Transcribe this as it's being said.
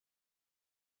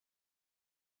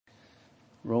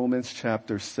Romans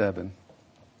chapter 7.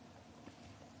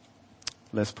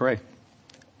 Let's pray.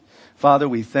 Father,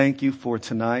 we thank you for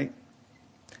tonight.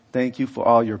 Thank you for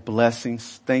all your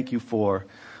blessings. Thank you for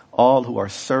all who are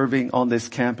serving on this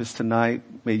campus tonight.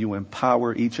 May you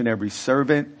empower each and every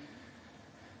servant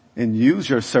and use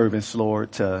your servants,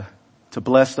 Lord, to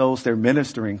bless those they're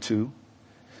ministering to.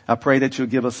 I pray that you'll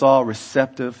give us all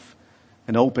receptive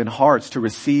and open hearts to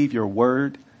receive your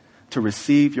word, to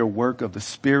receive your work of the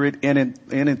Spirit in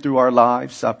and through our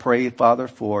lives. I pray, Father,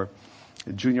 for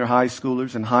junior high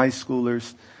schoolers and high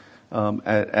schoolers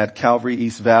at Calvary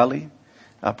East Valley.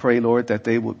 I pray, Lord, that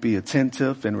they would be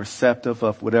attentive and receptive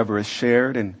of whatever is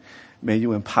shared, and may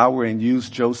you empower and use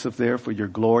Joseph there for your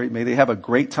glory. May they have a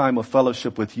great time of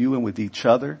fellowship with you and with each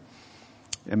other.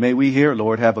 And may we here,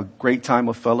 Lord, have a great time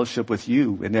of fellowship with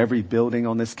you in every building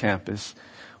on this campus.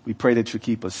 We pray that you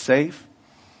keep us safe.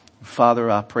 Father,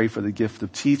 I pray for the gift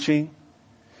of teaching.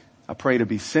 I pray to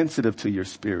be sensitive to your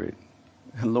Spirit.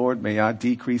 And Lord, may I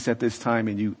decrease at this time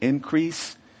and you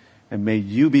increase. And may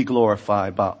you be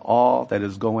glorified by all that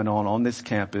is going on this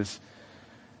campus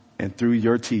and through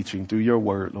your teaching, through your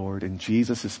word, Lord. In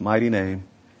Jesus' mighty name,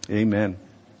 amen.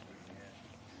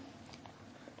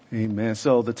 Amen.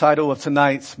 So the title of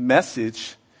tonight's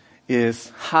message is,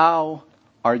 How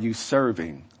Are You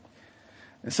Serving?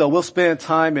 And so we'll spend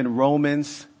time in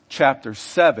Romans chapter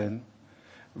 7,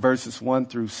 verses 1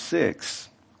 through 6.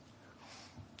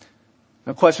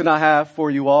 The question I have for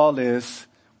you all is,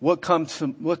 what comes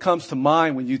to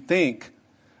mind when you think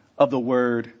of the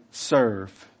word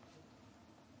serve?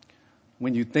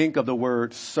 When you think of the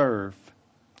word serve.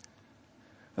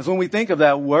 As when we think of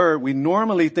that word, we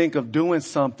normally think of doing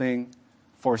something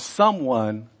for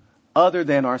someone other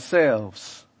than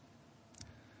ourselves.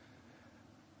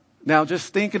 Now,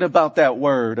 just thinking about that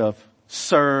word of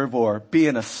serve or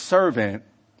being a servant,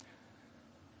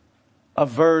 a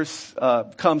verse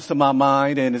comes to my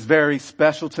mind and is very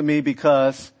special to me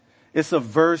because it's a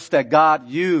verse that God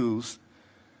used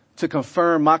to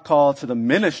confirm my call to the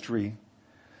ministry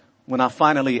when I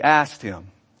finally asked him.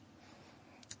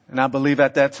 And I believe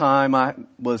at that time I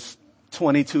was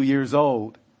 22 years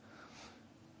old.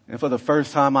 And for the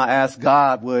first time I asked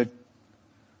God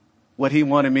what he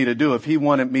wanted me to do, if he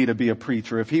wanted me to be a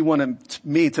preacher, if he wanted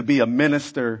me to be a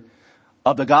minister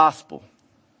of the gospel.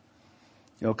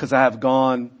 Cause I have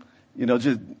gone,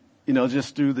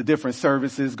 just through the different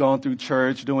services, gone through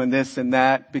church, doing this and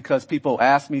that because people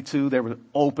asked me to. There were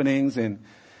openings and,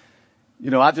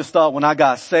 I just thought when I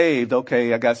got saved,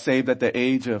 I got saved at the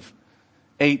age of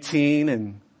 18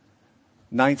 in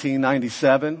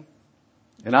 1997.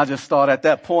 And I just thought at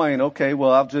that point,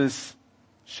 I'll just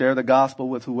share the gospel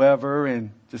with whoever and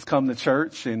just come to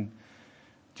church and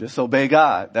just obey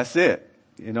God. That's it.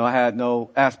 I had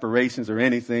no aspirations or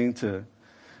anything to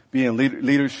be in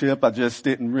leadership. I just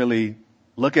didn't really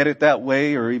look at it that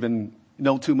way or even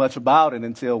know too much about it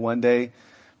until one day,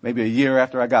 maybe a year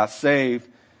after I got saved,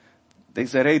 they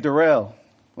said, "Hey, Darrell,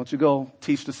 why don't you go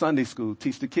teach the Sunday school,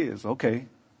 teach the kids?" Okay.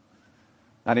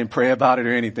 I didn't pray about it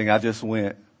or anything. I just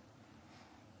went.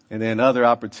 And then other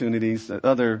opportunities,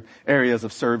 other areas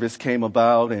of service came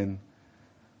about and,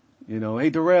 "Hey,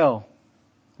 Darrell,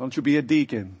 why don't you be a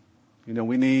deacon?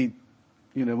 We need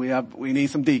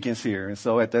some deacons here." And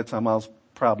so at that time I was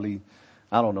probably,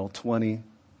 20,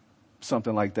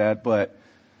 something like that. But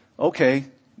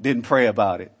didn't pray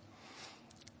about it.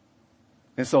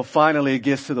 And so finally it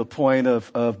gets to the point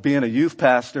of being a youth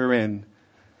pastor. And,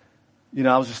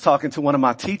 I was just talking to one of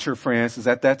my teacher friends, because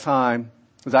at that time,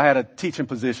 because I had a teaching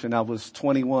position, I was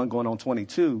 21 going on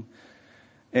 22.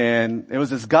 And there was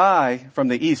this guy from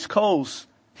the East Coast.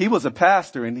 He was a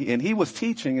pastor and he was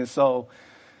teaching. And so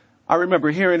I remember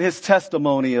hearing his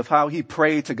testimony of how he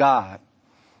prayed to God.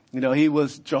 He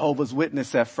was Jehovah's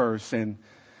Witness at first. And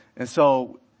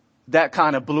so that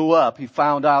kind of blew up. He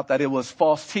found out that it was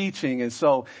false teaching. And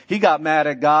so he got mad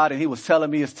at God and he was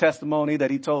telling me his testimony that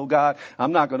he told God,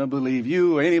 "I'm not going to believe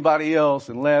you or anybody else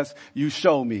unless you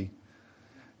show me."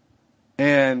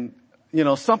 And,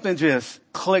 something just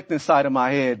clicked inside of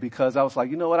my head because I was like,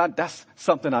 that's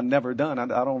something I've never done. I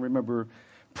don't remember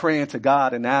praying to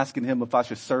God and asking him if I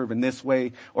should serve in this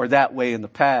way or that way in the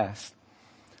past.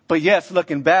 But yes,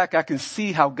 looking back, I can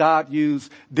see how God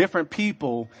used different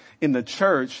people in the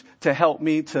church to help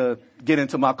me to get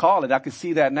into my calling. I can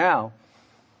see that now.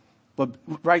 But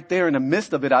right there in the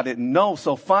midst of it, I didn't know.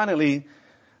 So finally,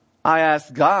 I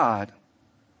asked God,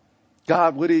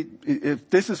 if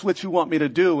this is what you want me to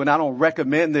do, and I don't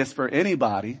recommend this for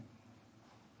anybody,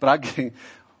 but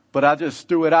I just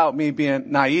threw it out, me being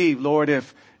naive. "Lord,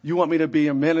 if you want me to be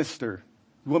a minister,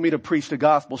 you want me to preach the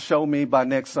gospel, show me by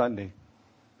next Sunday."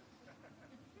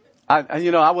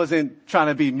 I wasn't trying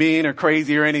to be mean or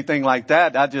crazy or anything like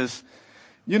that. I just,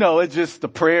 it's just the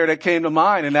prayer that came to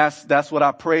mind, and that's what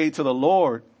I prayed to the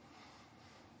Lord.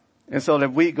 And so the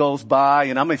week goes by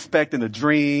and I'm expecting a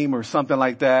dream or something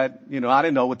like that. I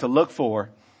didn't know what to look for.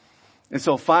 And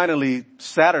so finally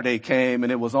Saturday came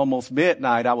and it was almost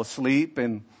midnight. I was asleep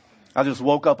and I just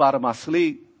woke up out of my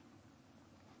sleep.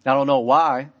 I don't know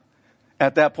why.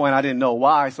 At that point I didn't know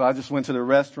why. So I just went to the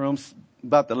restroom,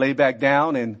 about to lay back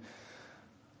down, and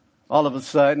all of a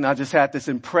sudden I just had this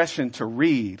impression to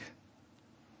read.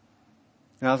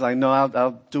 And I was like, no,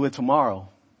 I'll do it tomorrow.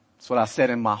 That's what I said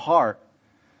in my heart.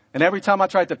 And every time I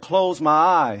tried to close my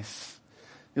eyes,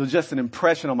 it was just an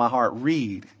impression on my heart,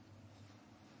 read.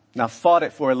 And I fought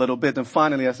it for a little bit. And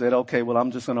finally I said, okay, well,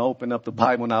 I'm just going to open up the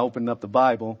Bible. And I opened up the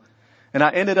Bible. And I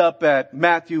ended up at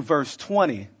Matthew verse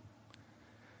 20.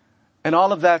 And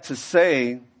all of that to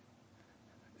say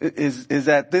is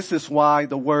that this is why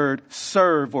the word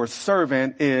serve or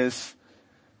servant is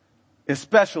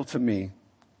special to me.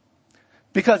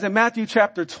 Because in Matthew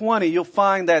chapter 20, you'll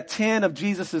find that 10 of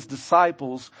Jesus'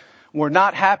 disciples were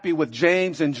not happy with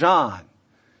James and John,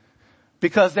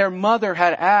 because their mother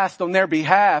had asked on their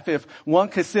behalf if one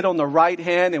could sit on the right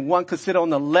hand and one could sit on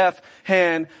the left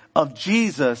hand of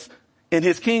Jesus in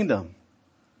his kingdom.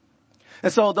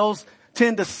 And so those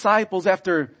 10 disciples,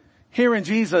 after hearing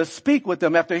Jesus speak with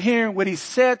them, after hearing what he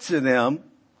said to them,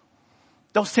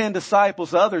 those 10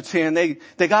 disciples, the other 10,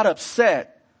 they got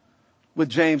upset with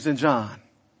James and John.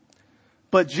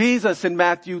 But Jesus in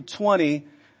Matthew 20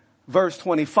 verse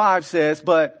 25 says,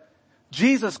 but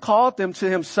Jesus called them to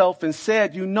himself and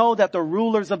said, you know that the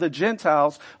rulers of the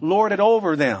Gentiles lord it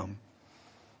over them.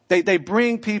 They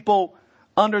bring people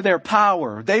under their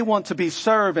power. They want to be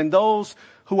served, and those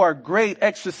who are great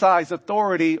exercise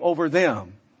authority over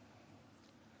them.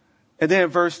 And then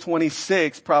verse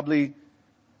 26, probably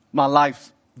my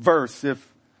life's verse.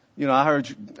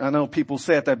 I know people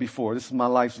said that before. This is my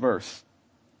life's verse.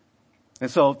 And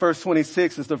so verse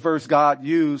 26 is the verse God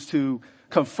used to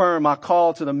confirm my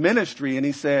call to the ministry. And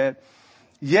he said,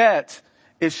 yet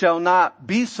it shall not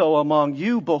be so among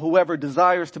you, but whoever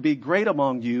desires to be great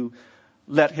among you,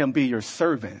 let him be your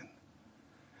servant.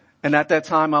 And at that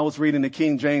time I was reading the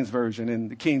King James Version,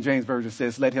 and the King James Version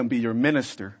says, let him be your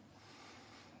minister.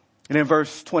 And in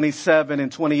verse 27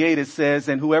 and 28 it says,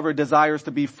 and whoever desires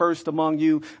to be first among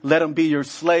you, let him be your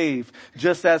slave,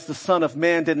 just as the Son of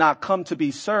Man did not come to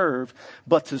be served,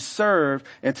 but to serve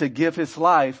and to give his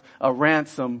life a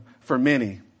ransom for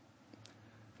many.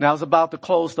 Now I was about to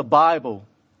close the Bible.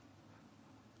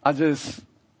 I can't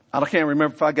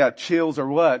remember if I got chills or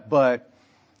what, but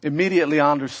immediately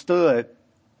I understood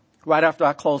right after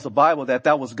I closed the Bible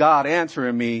that was God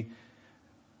answering me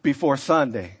before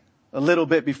Sunday. A little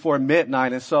bit before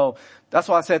midnight. And so that's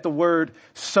why I said the word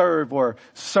serve or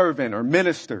servant or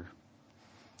minister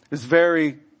is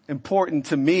very important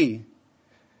to me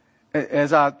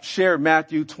as I share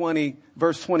Matthew 20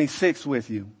 verse 26 with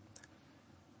you.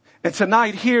 And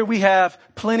tonight here we have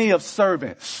plenty of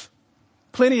servants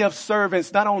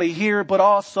not only here, but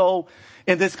also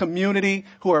in this community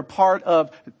who are part of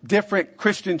different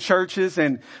Christian churches.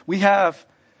 And we have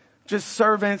just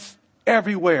servants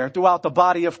everywhere throughout the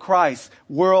body of Christ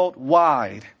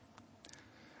worldwide.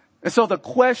 And so the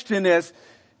question is,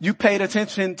 you paid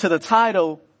attention to the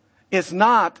title, is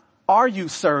not, are you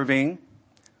serving?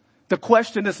 The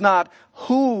question is not,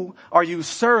 who are you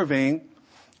serving?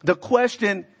 The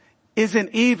question isn't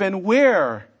even,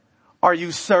 where are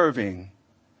you serving?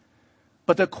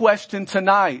 But the question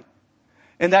tonight,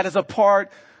 and that is a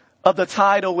part of the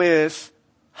title, is,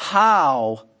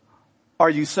 how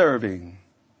are you serving?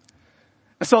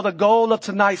 And so the goal of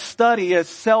tonight's study is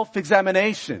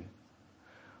self-examination.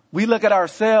 We look at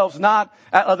ourselves, not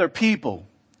at other people.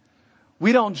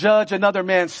 We don't judge another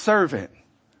man's servant.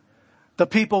 The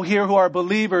people here who are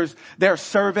believers, they're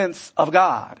servants of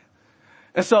God.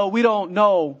 And so we don't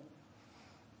know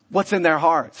what's in their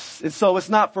hearts. And so it's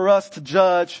not for us to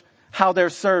judge how they're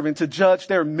serving, to judge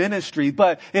their ministry,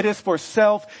 but it is for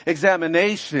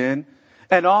self-examination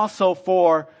and also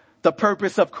for the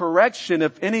purpose of correction,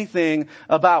 if anything,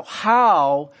 about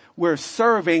how we're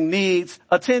serving needs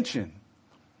attention.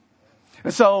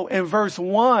 And so in verse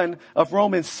 1 of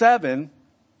Romans 7,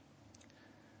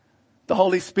 the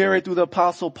Holy Spirit through the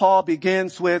Apostle Paul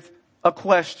begins with a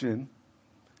question.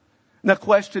 And the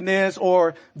question is,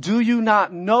 or do you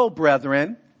not know,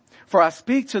 brethren, for I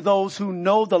speak to those who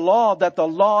know the law, that the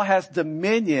law has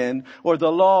dominion, or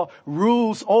the law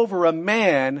rules over a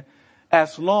man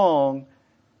as long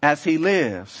as he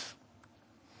lives.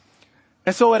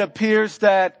 And so it appears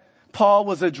that Paul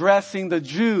was addressing the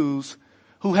Jews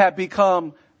who had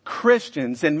become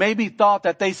Christians and maybe thought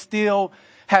that they still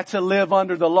had to live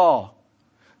under the law,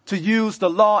 to use the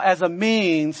law as a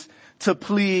means to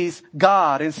please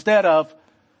God instead of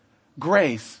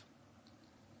grace.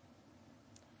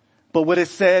 But what is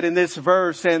said in this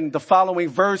verse and the following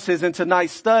verses in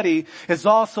tonight's study is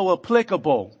also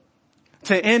applicable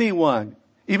to anyone,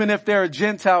 even if they're a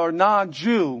Gentile or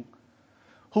non-Jew,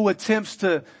 who attempts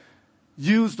to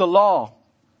use the law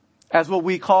as what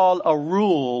we call a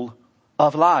rule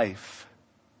of life.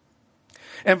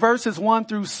 And verses 1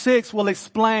 through 6 will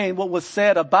explain what was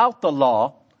said about the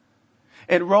law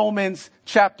in Romans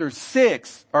chapter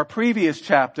 6, our previous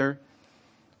chapter,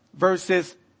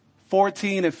 verses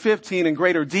 14 and 15 in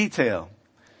greater detail.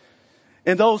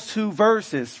 In those two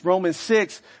verses, Romans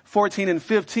 6, 14 and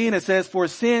 15, it says, "For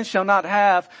sin shall not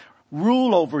have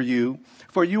rule over you,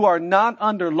 for you are not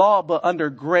under law, but under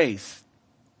grace.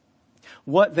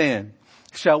 What then?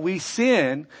 Shall we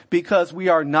sin because we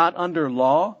are not under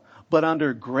law, but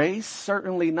under grace?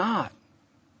 Certainly not."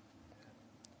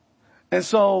 And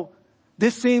so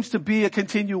this seems to be a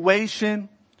continuation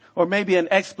or maybe an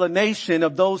explanation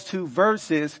of those two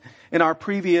verses in our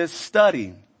previous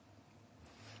study.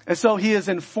 And so he is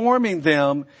informing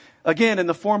them, again, in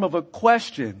the form of a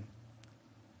question,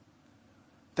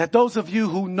 that those of you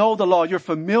who know the law, you're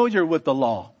familiar with the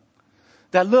law,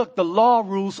 that look, the law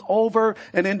rules over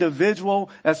an individual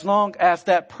as long as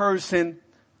that person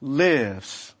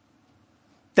lives.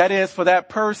 That is, for that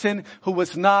person who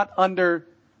was not under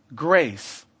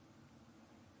grace,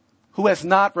 who has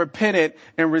not repented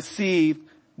and received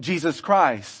Jesus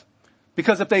Christ.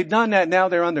 Because if they've done that, now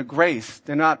they're under grace.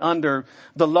 They're not under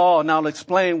the law. And I'll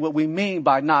explain what we mean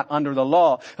by not under the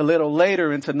law a little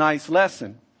later in tonight's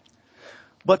lesson.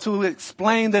 But to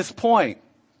explain this point,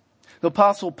 the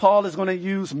Apostle Paul is going to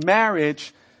use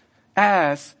marriage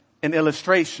as an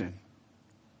illustration.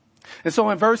 And so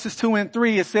in verses 2 and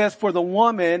 3, it says, "For the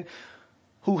woman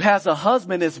who has a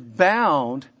husband is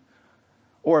bound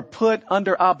or put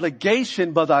under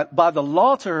obligation by the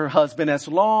law to her husband as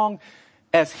long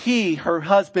as he, her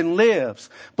husband, lives.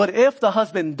 But if the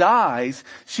husband dies,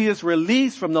 she is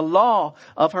released from the law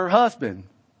of her husband."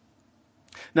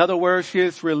 In other words, she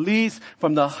is released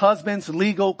from the husband's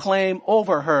legal claim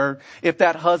over her if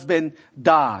that husband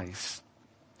dies.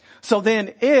 So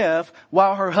then if,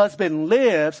 while her husband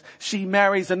lives, she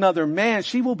marries another man,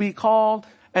 she will be called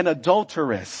an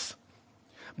adulteress.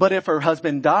 But if her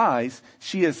husband dies,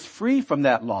 she is free from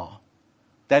that law.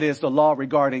 That is the law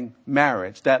regarding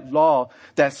marriage. That law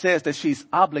that says that she's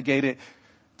obligated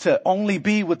to only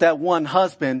be with that one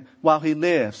husband while he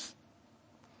lives.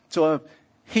 So if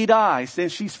he dies, then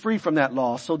she's free from that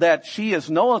law, so that she is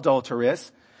no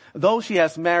adulteress, though she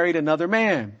has married another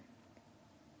man.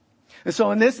 And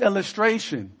so in this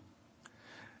illustration,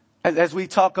 as we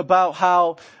talk about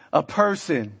how a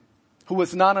person who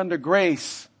is not under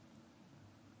grace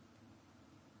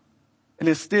and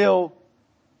is still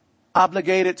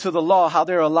obligated to the law, how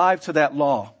they're alive to that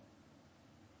law,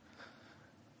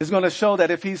 is going to show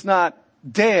that if he's not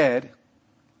dead,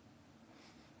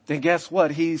 then guess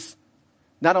what? He's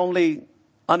not only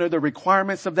under the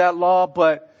requirements of that law,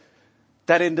 but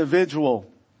that individual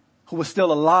who was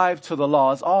still alive to the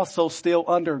law is also still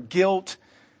under guilt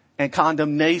and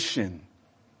condemnation,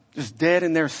 just dead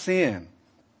in their sin.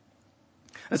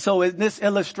 And so in this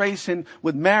illustration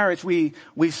with marriage, we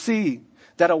see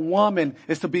that a woman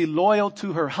is to be loyal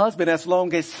to her husband as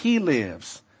long as he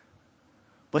lives.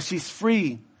 But she's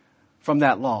free from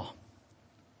that law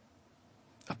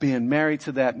of being married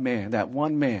to that man, that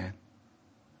one man.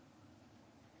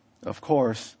 Of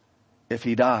course, if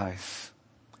he dies.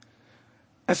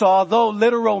 And so although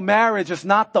literal marriage is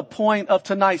not the point of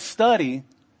tonight's study,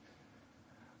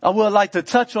 I would like to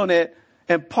touch on it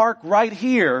and park right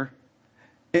here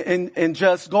and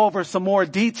just go over some more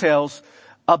details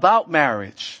about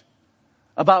marriage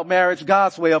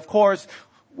God's way. Of course,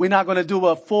 we're not going to do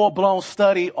a full-blown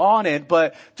study on it,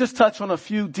 but just touch on a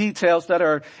few details that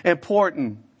are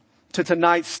important to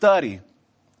tonight's study.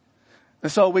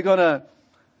 And so we're going to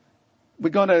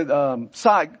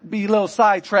be a little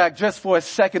sidetracked just for a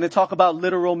second to talk about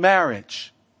literal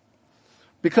marriage.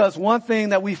 Because one thing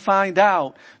that we find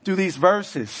out through these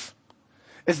verses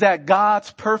is that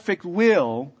God's perfect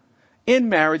will in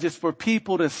marriage is for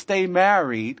people to stay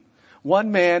married,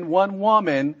 one man, one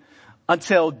woman,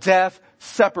 until death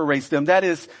separates them. That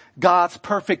is God's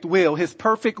perfect will. His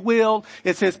perfect will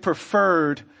is his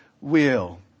preferred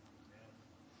will.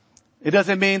 It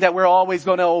doesn't mean that we're always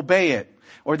going to obey it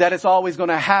or that it's always going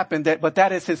to happen, but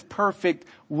that is his perfect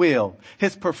will,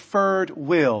 his preferred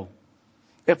will.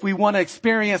 If we want to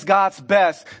experience God's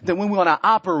best, then we want to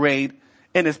operate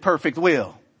in his perfect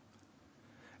will.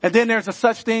 And then there's a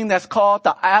such thing that's called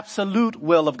the absolute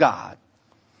will of God.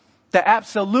 The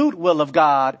absolute will of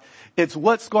God, it's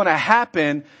what's going to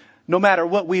happen no matter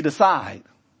what we decide.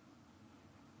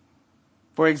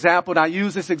 For example, and I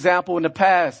used this example in the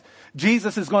past,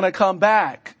 Jesus is going to come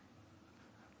back.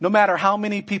 No matter how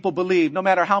many people believe, no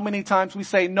matter how many times we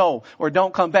say no or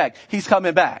don't come back, he's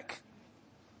coming back.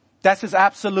 That's his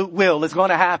absolute will. It's going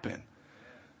to happen.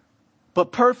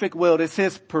 But perfect will is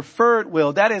his preferred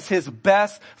will. That is his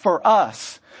best for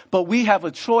us. But we have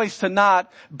a choice to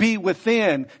not be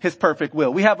within his perfect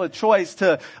will. We have a choice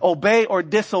to obey or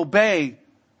disobey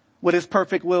what his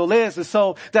perfect will is. And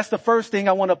so that's the first thing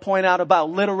I want to point out about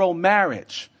literal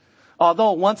marriage.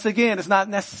 Although once again,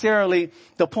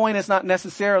 the point is not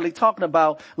necessarily talking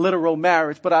about literal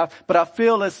marriage, but I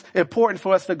feel it's important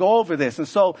for us to go over this. And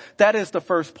so that is the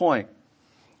first point.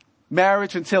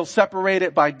 Marriage until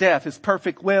separated by death is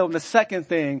perfect will. And the second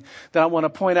thing that I want to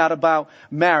point out about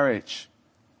marriage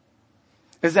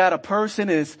is that a person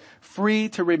is free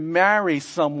to remarry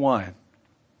someone.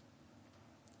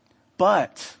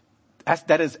 But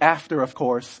that is after, of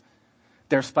course,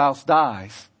 their spouse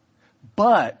dies.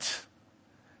 But,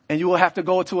 and you will have to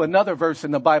go to another verse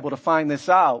in the Bible to find this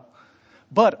out,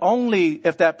 but only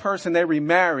if that person they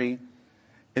remarry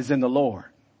is in the Lord.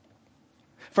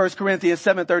 1 Corinthians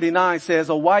 7:39 says,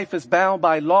 a wife is bound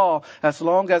by law as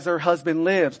long as her husband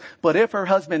lives. But if her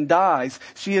husband dies,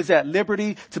 she is at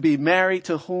liberty to be married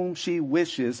to whom she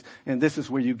wishes. And this is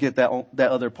where you get that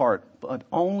other part, but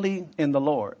only in the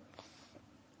Lord.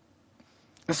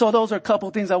 And so those are a couple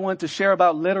of things I wanted to share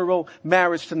about literal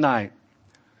marriage tonight.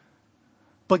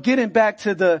 But getting back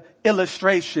to the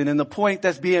illustration and the point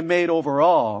that's being made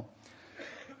overall,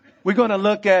 we're going to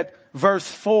look at verse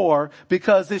 4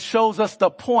 because it shows us the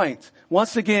point,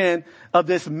 once again, of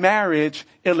this marriage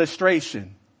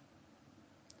illustration.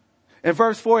 In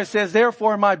verse 4 it says,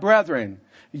 therefore, my brethren,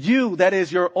 you, that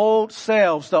is your old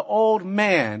selves, the old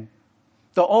man,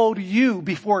 the old you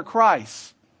before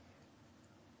Christ.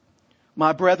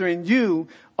 My brethren, you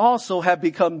also have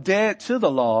become dead to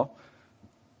the law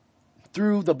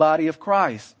through the body of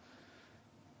Christ,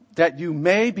 that you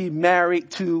may be married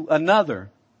to another.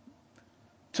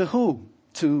 To who?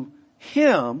 To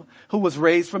him who was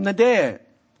raised from the dead,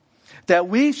 that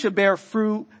we should bear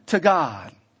fruit to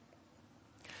God.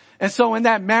 And so in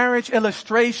that marriage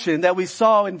illustration that we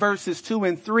saw in verses 2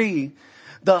 and 3,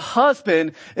 the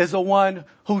husband is the one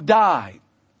who died.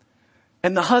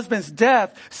 And the husband's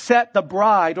death set the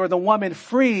bride or the woman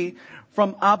free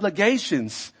from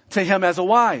obligations to him as a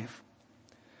wife.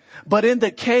 But in the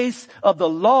case of the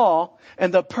law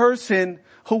and the person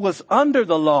who was under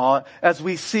the law, as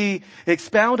we see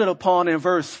expounded upon in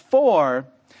verse 4,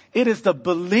 it is the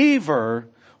believer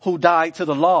who died to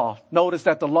the law. Notice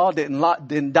that the law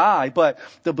didn't die, but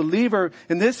the believer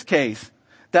in this case,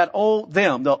 the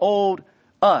old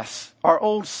us, our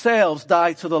old selves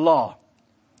died to the law.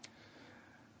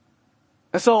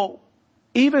 And so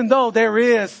even though there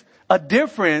is a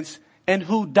difference in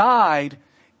who died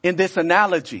in this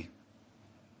analogy,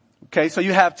 okay, so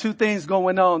you have two things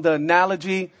going on. The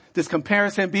analogy, this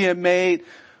comparison being made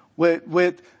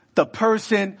with the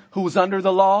person who's under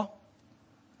the law,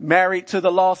 married to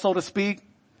the law, so to speak.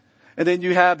 And then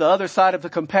you have the other side of the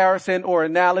comparison or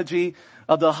analogy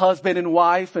of the husband and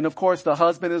wife. And of course, the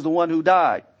husband is the one who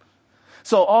died.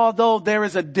 So although there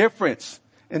is a difference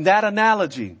in that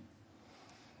analogy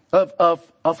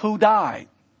of who died,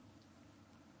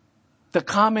 the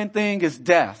common thing is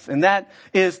death. And that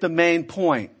is the main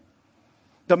point.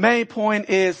 The main point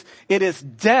is it is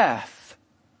death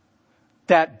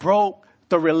that broke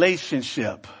the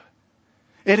relationship.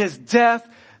 It is death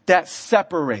that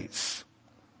separates.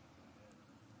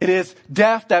 It is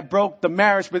death that broke the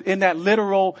marriage, but in that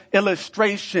literal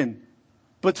illustration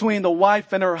between the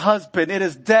wife and her husband, it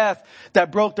is death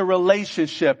that broke the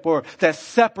relationship or that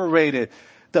separated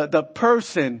the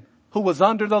person who was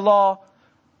under the law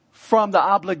from the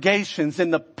obligations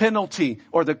and the penalty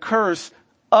or the curse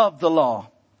of the law.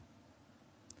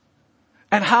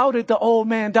 And how did the old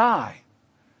man die?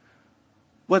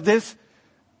 Well, this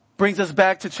brings us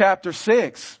back to chapter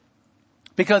 6.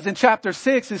 Because in chapter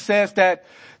 6, it says that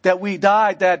we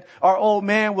died, that our old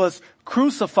man was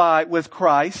crucified with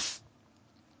Christ.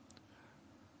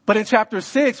 But in chapter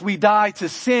 6, we died to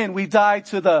sin. We died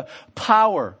to the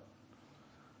power,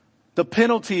 the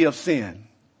penalty of sin.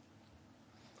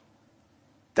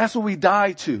 That's what we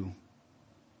died to.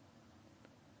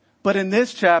 But in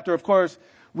this chapter, of course,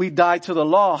 we died to the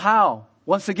law. How?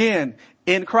 Once again,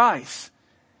 in Christ.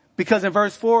 Because in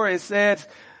verse 4 it says,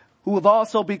 who have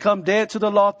also become dead to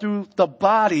the law through the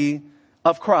body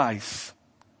of Christ.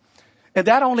 And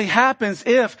that only happens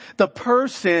if the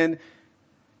person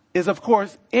is, of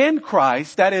course, in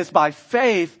Christ, that is by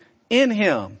faith in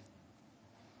him.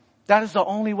 That is the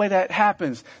only way that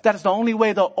happens. That is the only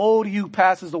way the old you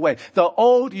passes away. The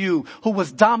old you who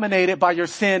was dominated by your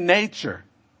sin nature.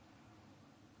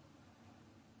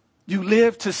 You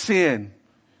lived to sin.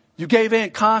 You gave in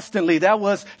constantly. That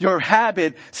was your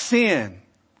habit, sin.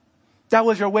 That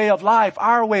was your way of life,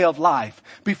 our way of life,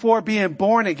 before being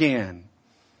born again.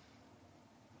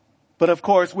 But of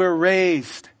course, we're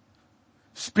raised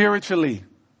spiritually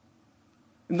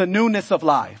in the newness of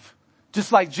life,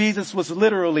 just like Jesus was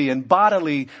literally and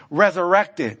bodily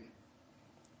resurrected.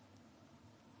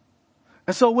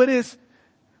 And so what is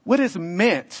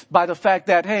meant by the fact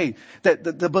that, hey, that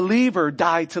the believer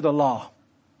died to the law?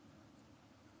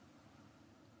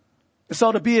 And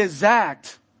so to be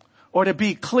exact, or to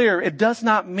be clear, it does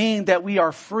not mean that we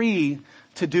are free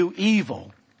to do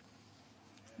evil.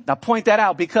 Now point that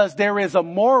out, because there is a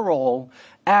moral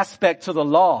aspect to the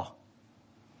law.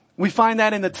 We find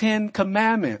that in the 10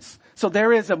 Commandments. So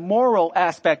there is a moral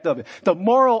aspect of it. The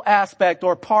moral aspect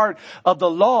or part of the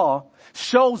law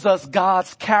shows us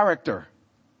God's character.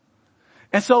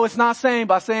 And so it's not saying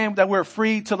by saying that we're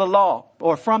free to the law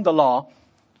or from the law,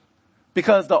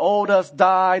 because the old us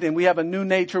died and we have a new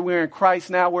nature. We're in Christ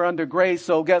now. We're under grace.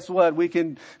 So guess what? We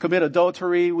can commit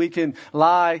adultery. We can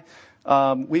lie.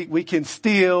 We can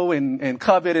steal and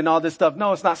covet and all this stuff.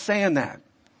 No, it's not saying that.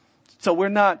 So we're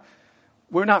not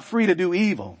free to do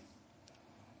evil.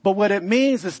 But what it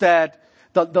means is that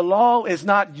the law is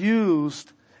not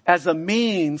used as a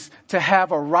means to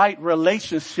have a right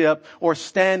relationship or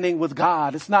standing with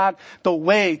God. It's not the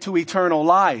way to eternal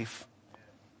life.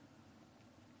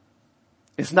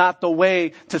 It's not the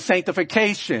way to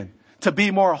sanctification, to be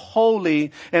more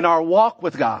holy in our walk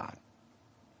with God.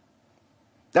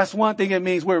 That's one thing it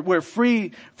means. We're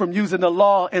free from using the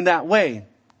law in that way.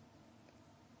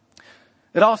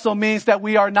 It also means that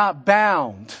we are not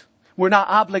bound. We're not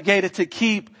obligated to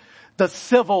keep the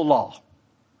civil law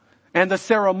and the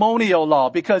ceremonial law,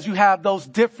 because you have those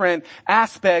different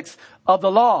aspects of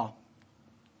the law.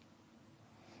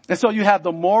 And so you have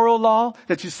the moral law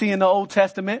that you see in the Old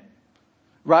Testament,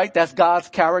 right? That's God's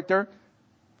character.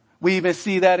 We even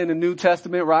see that in the New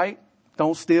Testament, right?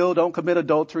 Don't steal, don't commit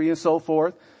adultery, and so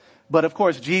forth. But of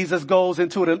course, Jesus goes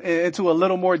into a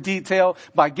little more detail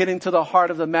by getting to the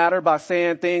heart of the matter, by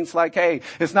saying things like, hey,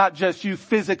 it's not just you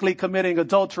physically committing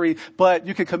adultery, but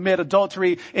you can commit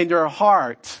adultery in your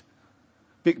heart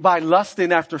by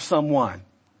lusting after someone.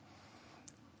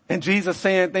 And Jesus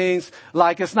saying things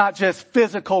like, it's not just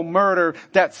physical murder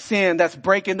that's sin, that's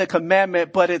breaking the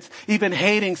commandment, but it's even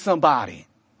hating somebody.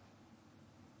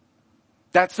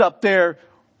 That's up there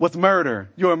with murder.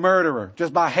 You're a murderer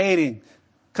just by hating.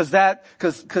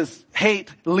 Cause hate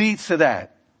leads to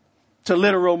that, to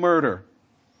literal murder.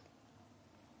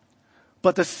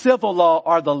 But the civil law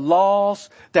are the laws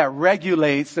that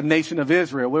regulates the nation of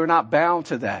Israel. We're not bound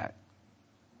to that.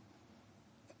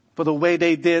 For the way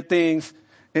they did things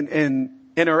in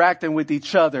interacting with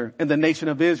each other in the nation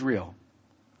of Israel.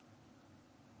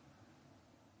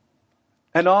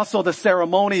 And also the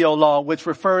ceremonial law, which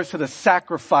refers to the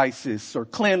sacrifices or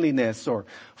cleanliness or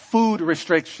food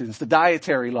restrictions, the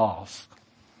dietary laws.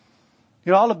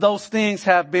 You know, all of those things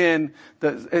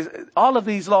all of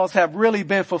these laws have really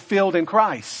been fulfilled in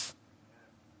Christ.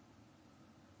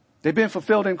 They've been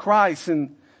fulfilled in Christ.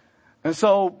 And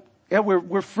so yeah,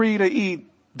 we're free to eat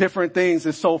different things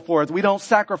and so forth. We don't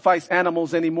sacrifice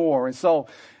animals anymore. And so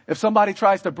if somebody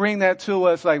tries to bring that to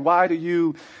us, like, why do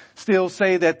you still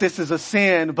say that this is a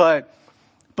sin, but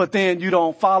then you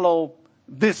don't follow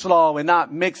this law and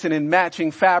not mixing and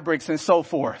matching fabrics and so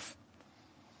forth?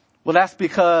 Well, that's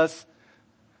because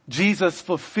Jesus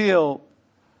fulfilled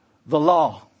the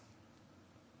law.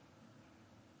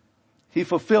 He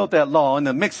fulfilled that law, and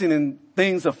the mixing and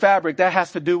things of fabric, that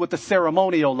has to do with the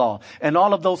ceremonial law. And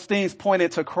all of those things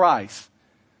pointed to Christ.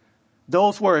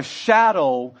 Those were a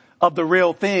shadow of the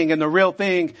real thing, and the real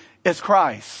thing is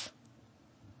Christ.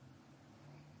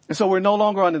 And so we're no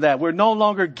longer under that. We're no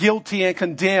longer guilty and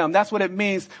condemned. That's what it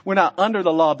means. We're not under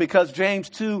the law, because James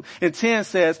 2:10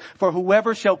 says, for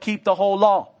whoever shall keep the whole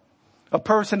law, a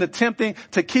person attempting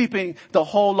to keeping the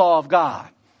whole law of God.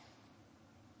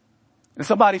 And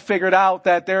somebody figured out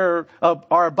that there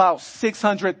are about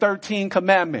 613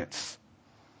 commandments.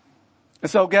 And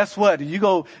so guess what?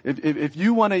 If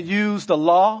you want to use the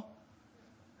law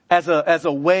as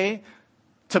a way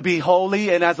to be holy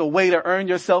and as a way to earn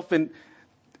yourself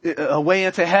a way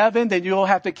into heaven, then you'll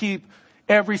have to keep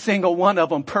every single one of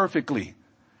them perfectly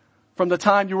from the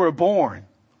time you were born.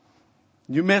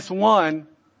 You miss one,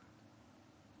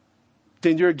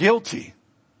 then you're guilty.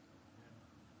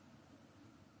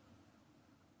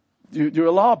 You're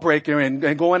a lawbreaker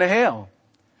and going to hell.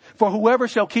 For whoever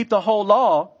shall keep the whole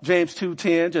law, James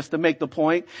 2:10, just to make the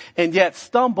point, and yet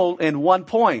stumble in one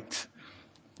point,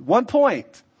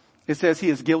 it says he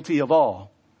is guilty of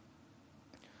all.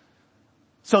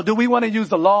 So do we want to use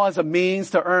the law as a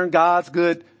means to earn God's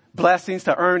good blessings,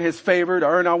 to earn his favor, to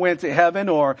earn our way into heaven,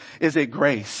 or is it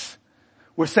grace?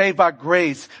 We're saved by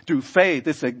grace through faith.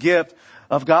 It's a gift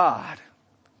of God.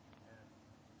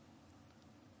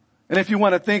 And if you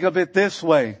want to think of it this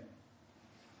way,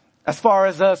 as far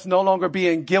as us no longer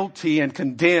being guilty and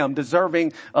condemned,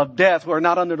 deserving of death, we're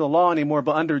not under the law anymore,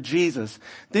 but under Jesus.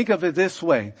 Think of it this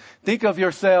way. Think of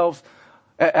yourselves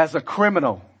as a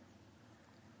criminal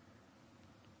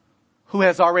who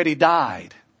has already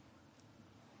died.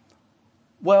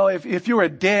 Well, if you're a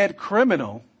dead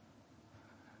criminal,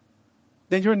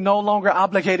 then you're no longer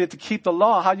obligated to keep the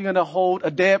law. How are you going to hold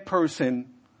a dead person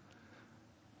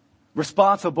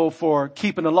responsible for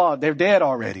keeping the law? They're dead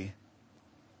already.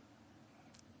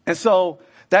 And so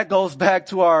that goes back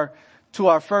to our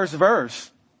first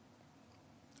verse.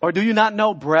 Or do you not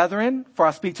know, brethren, for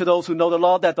I speak to those who know the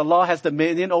law, that the law has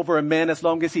dominion over a man as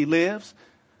long as he lives?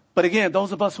 But again,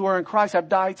 those of us who are in Christ have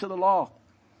died to the law.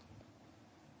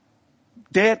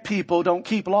 Dead people don't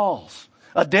keep laws.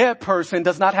 A dead person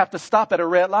does not have to stop at a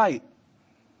red light.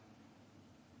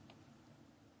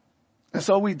 And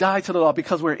so we die to the law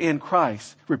because we're in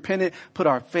Christ. Repented, put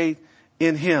our faith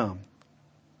in him.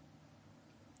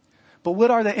 But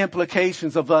what are the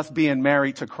implications of us being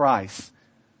married to Christ?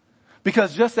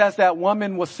 Because just as that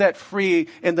woman was set free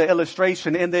in the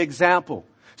illustration, in the example,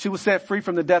 she was set free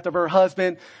from the death of her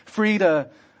husband, free to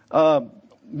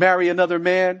marry another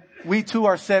man. We too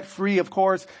are set free, of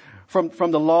course, from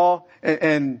the law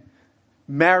and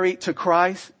married to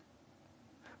Christ.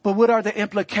 But what are the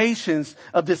implications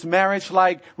of this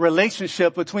marriage-like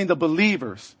relationship between the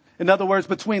believers? In other words,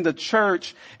 between the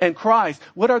church and Christ.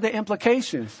 What are the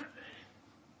implications?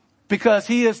 Because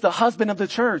he is the husband of the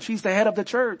church. He's the head of the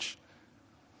church.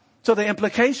 So the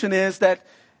implication is that,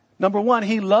 number one,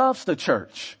 he loves the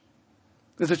church.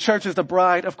 Because the church is the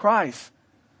bride of Christ.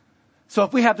 So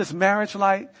if we have this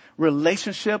marriage-like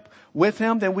relationship with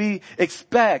him, then we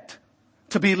expect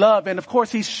to be loved. And of course,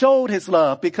 he showed his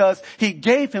love because he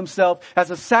gave himself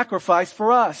as a sacrifice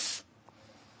for us.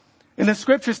 And the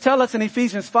scriptures tell us in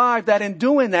Ephesians 5 that in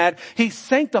doing that, he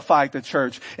sanctified the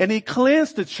church and he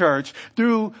cleansed the church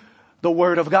through the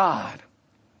word of God.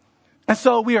 And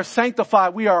so we are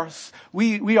sanctified. We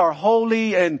are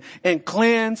holy and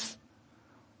cleansed.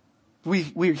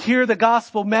 We hear the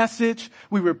gospel message.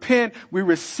 We repent. We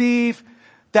receive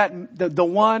that the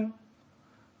one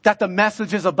that the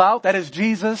message is about. That is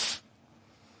Jesus.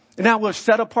 And now we're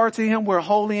set apart to him. We're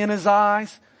holy in his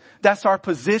eyes. That's our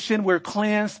position. We're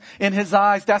cleansed in his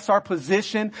eyes. That's our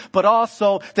position. But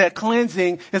also that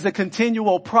cleansing is a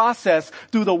continual process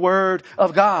through the word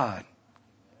of God.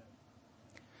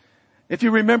 If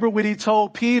you remember what he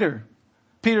told Peter,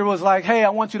 Peter was like, hey, I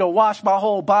want you to wash my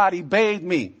whole body, bathe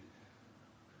me.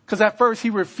 Because at first he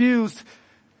refused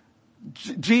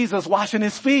Jesus washing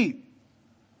his feet.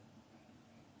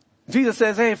 Jesus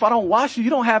says, hey, if I don't wash you, you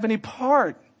don't have any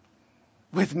part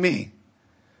with me.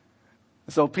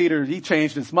 So Peter, he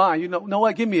changed his mind. You know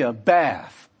what? Give me a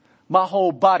bath. My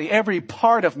whole body, every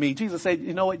part of me. Jesus said,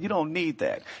 you know what? You don't need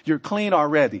that. You're clean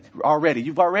already.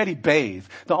 You've already bathed.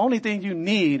 The only thing you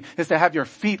need is to have your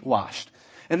feet washed.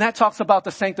 And that talks about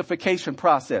the sanctification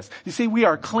process. You see, we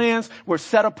are cleansed. We're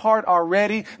set apart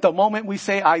already. The moment we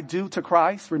say I do to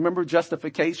Christ, remember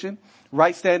justification,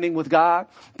 right standing with God.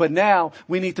 But now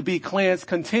we need to be cleansed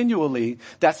continually.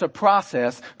 That's a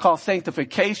process called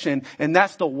sanctification. And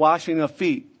that's the washing of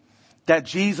feet that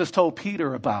Jesus told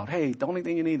Peter about. Hey, the only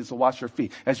thing you need is to wash your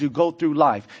feet. As you go through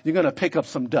life, you're going to pick up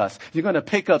some dust. You're going to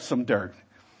pick up some dirt.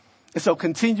 And so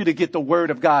continue to get the word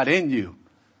of God in you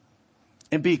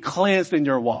and be cleansed in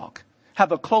your walk.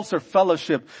 Have a closer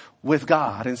fellowship with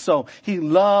God. And so he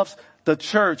loves the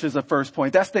church is the first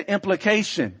point. That's the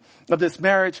implication of this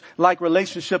marriage-like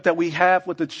relationship that we have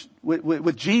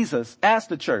with Jesus as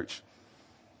the church.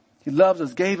 He loves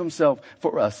us, gave himself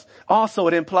for us. Also,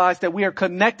 it implies that we are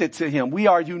connected to him. We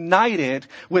are united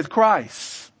with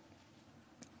Christ.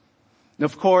 And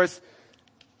of course,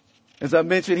 as I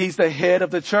mentioned, he's the head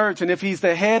of the church. And if he's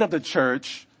the head of the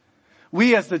church,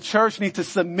 we as the church need to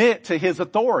submit to his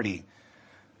authority.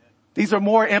 These are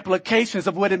more implications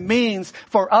of what it means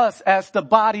for us as the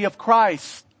body of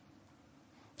Christ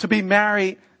to be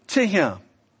married to him.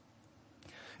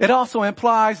 It also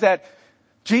implies that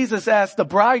Jesus as the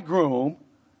bridegroom,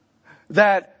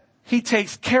 that he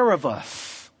takes care of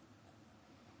us.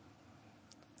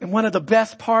 And one of the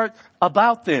best part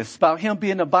about this, about him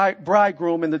being the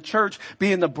bridegroom and the church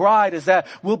being the bride, is that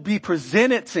we'll be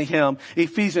presented to him,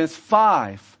 Ephesians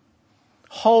 5,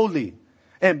 holy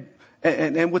and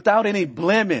without any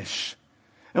blemish.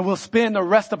 And we'll spend the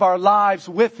rest of our lives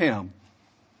with him.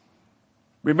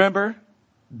 Remember,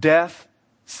 death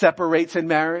separates in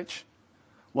marriage.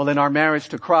 Well, in our marriage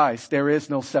to Christ, there is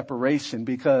no separation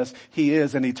because he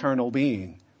is an eternal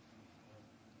being.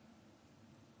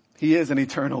 He is an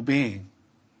eternal being.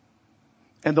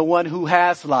 And the one who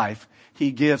has life,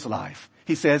 he gives life.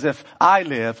 He says, if I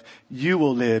live, you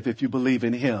will live if you believe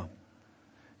in him.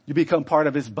 You become part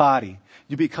of his body.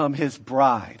 You become his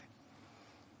bride.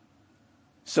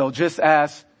 So just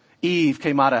as Eve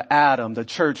came out of Adam, the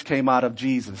church came out of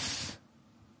Jesus.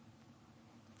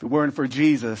 If it weren't for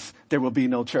Jesus, there will be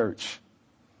no church.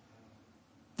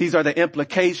 These are the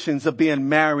implications of being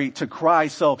married to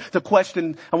Christ. So the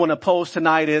question I want to pose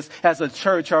tonight is, as a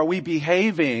church, are we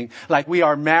behaving like we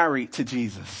are married to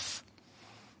Jesus?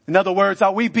 In other words,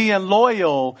 are we being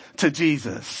loyal to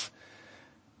Jesus?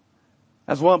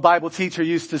 As one Bible teacher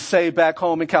used to say back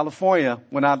home in California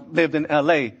when I lived in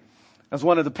LA, as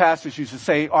one of the pastors used to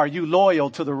say, are you loyal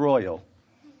to the royal?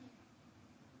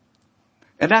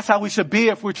 And that's how we should be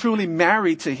if we're truly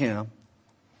married to him.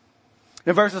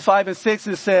 In verses 5 and 6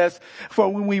 it says, for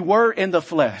when we were in the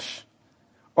flesh,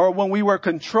 or when we were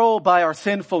controlled by our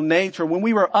sinful nature, when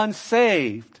we were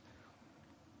unsaved,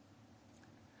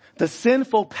 the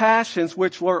sinful passions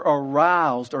which were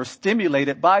aroused or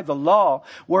stimulated by the law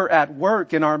were at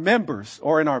work in our members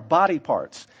or in our body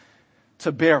parts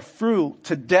to bear fruit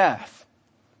to death,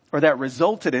 or that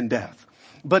resulted in death.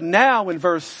 But now in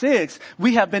verse 6,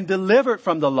 we have been delivered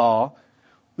from the law.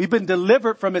 We've been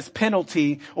delivered from its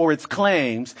penalty or its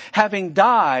claims, having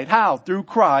died, how? Through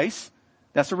Christ.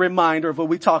 That's a reminder of what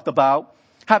we talked about.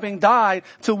 Having died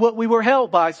to what we were held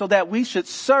by, so that we should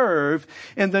serve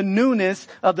in the newness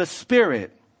of the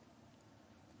Spirit,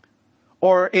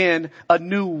 or in a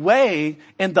new way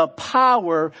in the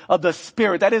power of the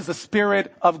Spirit. That is the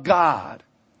Spirit of God.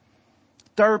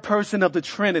 Third person of the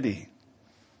Trinity.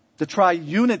 The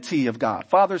triunity of God.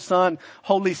 Father, Son,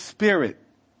 Holy Spirit.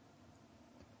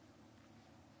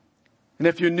 And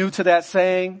if you're new to that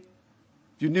saying,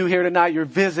 you're new here tonight, you're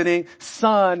visiting,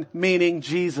 Son meaning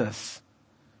Jesus.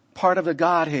 Part of the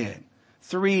Godhead.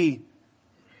 3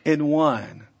 in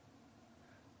 1.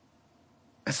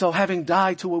 And so having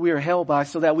died to what we are held by,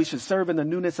 so that we should serve in the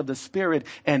newness of the Spirit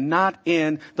and not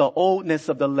in the oldness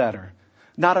of the letter.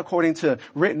 Not according to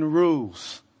written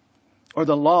rules or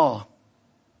the law.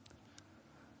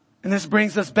 And this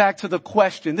brings us back to the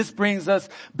question. This brings us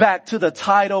back to the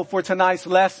title for tonight's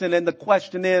lesson. And the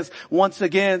question is, once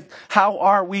again, how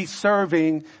are we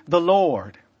serving the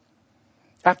Lord?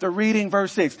 After reading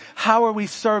verse 6, how are we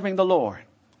serving the Lord?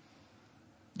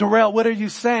 Darrell, what are you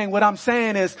saying? What I'm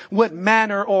saying is, what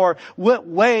manner or what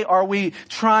way are we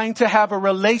trying to have a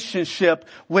relationship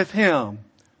with him?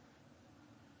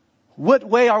 What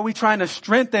way are we trying to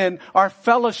strengthen our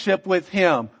fellowship with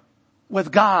him,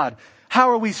 with God?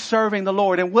 How are we serving the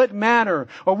Lord? In what manner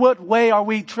or what way are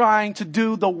we trying to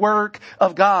do the work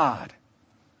of God?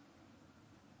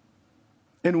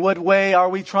 In what way are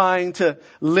we trying to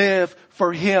live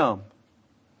for him?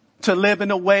 To live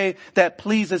in a way that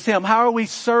pleases him? How are we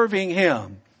serving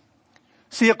him?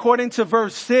 See, according to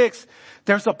verse 6,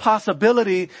 there's a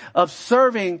possibility of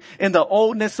serving in the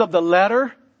oldness of the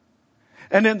letter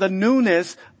and in the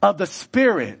newness of the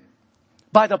Spirit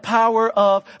by the power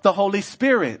of the Holy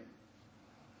Spirit.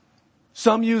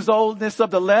 Some use the oldness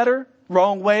of the letter,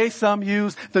 wrong way. Some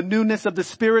use the newness of the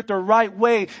Spirit, the right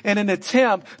way, in an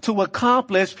attempt to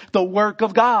accomplish the work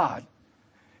of God.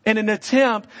 In an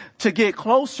attempt to get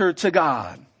closer to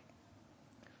God.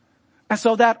 And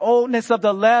so that oldness of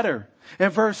the letter in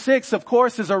verse 6, of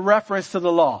course, is a reference to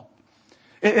the law.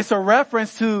 It's a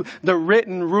reference to the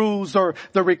written rules or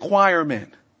the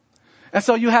requirement. And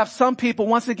so you have some people,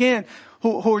 once again,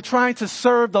 who are trying to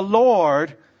serve the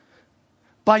Lord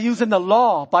by using the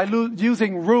law, by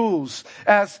using rules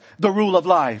as the rule of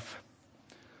life.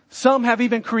 Some have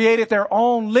even created their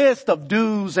own list of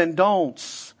do's and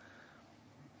don'ts.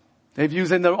 They've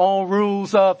using their own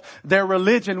rules of their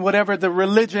religion, whatever the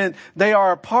religion they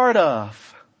are a part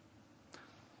of.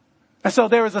 And so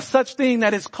there is a such thing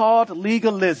that is called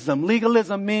legalism.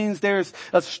 Legalism means there's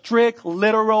a strict,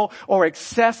 literal, or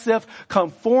excessive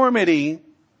conformity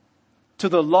to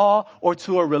the law or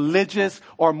to a religious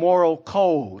or moral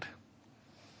code.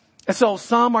 And so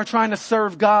some are trying to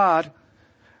serve God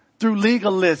through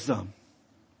legalism.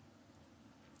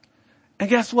 And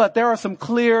guess what? There are some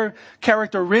clear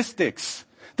characteristics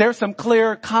There's some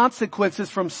clear consequences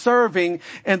from serving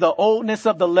in the oldness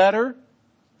of the letter,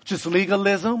 which is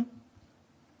legalism,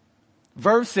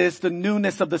 versus the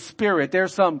newness of the Spirit.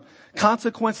 There's some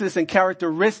consequences and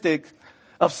characteristics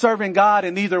of serving God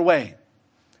in either way,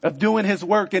 of doing His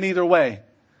work in either way,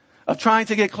 of trying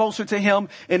to get closer to Him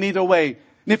in either way.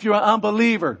 And if you're an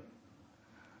unbeliever,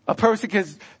 a person can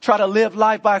try to live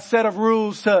life by a set of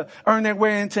rules to earn their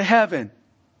way into heaven.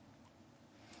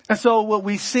 And so what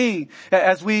we see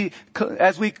as we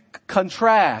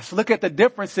contrast, look at the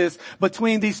differences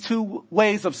between these two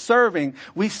ways of serving,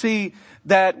 we see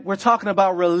that we're talking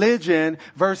about religion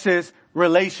versus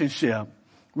relationship.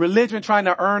 Religion trying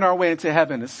to earn our way into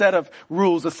heaven, a set of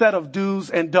rules, a set of do's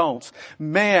and don'ts.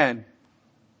 Man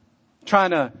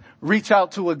trying to reach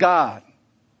out to a God.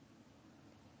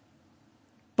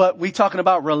 But we talking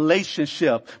about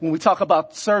relationship when we talk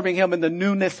about serving Him in the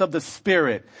newness of the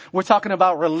Spirit. We're talking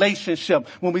about relationship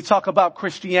when we talk about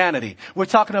Christianity. We're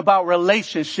talking about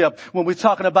relationship when we're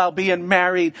talking about being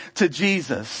married to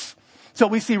Jesus. So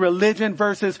we see religion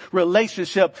versus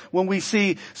relationship when we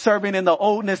see serving in the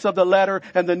oldness of the letter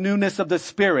and the newness of the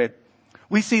Spirit.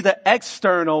 We see the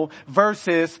external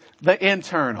versus the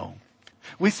internal.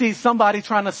 We see somebody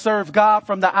trying to serve God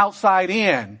from the outside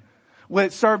in,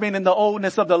 with serving in the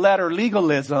oldness of the letter,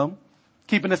 legalism,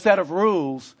 keeping a set of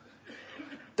rules.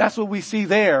 That's what we see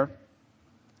there.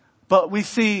 But we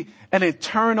see an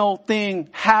internal thing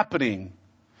happening.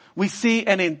 We see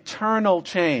an internal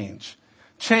change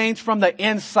from the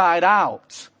inside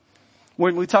out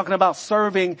when we're talking about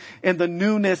serving in the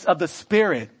newness of the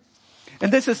Spirit.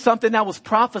 And this is something that was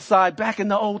prophesied back in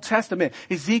the Old Testament.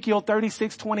 Ezekiel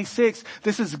 36:26.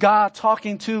 This is God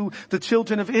talking to the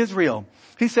children of Israel.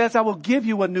 He says, I will give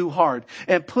you a new heart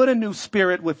and put a new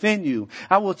spirit within you.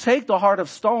 I will take the heart of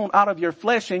stone out of your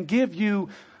flesh and give you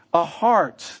a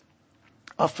heart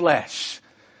of flesh.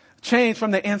 Change from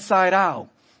the inside out.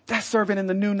 That's serving in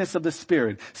the newness of the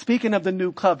Spirit. Speaking of the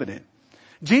new covenant.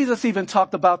 Jesus even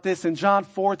talked about this in John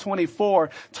 4:24,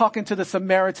 talking to the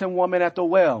Samaritan woman at the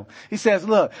well. He says,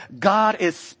 look, God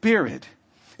is spirit,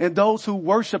 and those who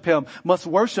worship Him must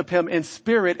worship Him in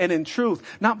spirit and in truth,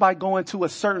 not by going to a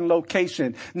certain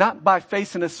location, not by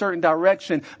facing a certain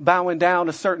direction, bowing down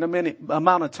a certain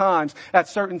amount of times at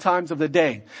certain times of the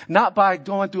day, not by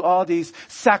going through all these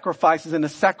sacrifices in the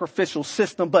sacrificial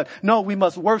system, but no, we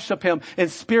must worship Him in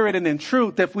spirit and in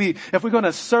truth. If we're going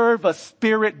to serve a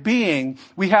spirit being,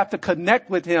 we have to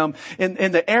connect with Him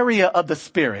in the area of the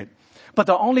Spirit. But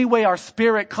the only way our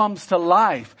spirit comes to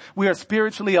life, we are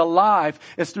spiritually alive,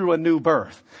 is through a new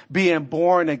birth, being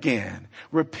born again,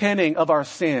 repenting of our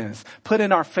sins,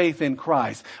 putting our faith in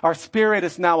Christ. Our spirit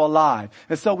is now alive.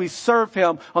 And so we serve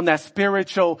Him on that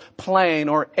spiritual plane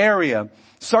or area,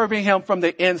 serving Him from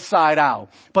the inside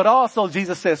out. But also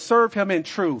Jesus says, serve Him in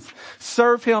truth.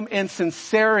 Serve Him in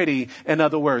sincerity, in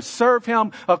other words. Serve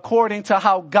Him according to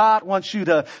how God wants you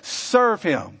to serve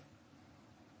Him,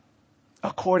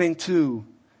 according to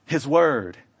His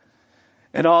word.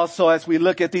 And also as we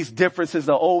look at these differences,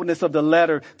 the oldness of the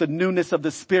letter, the newness of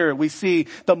the Spirit, we see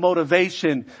the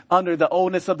motivation under the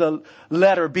oldness of the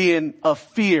letter being a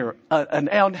fear, an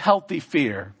unhealthy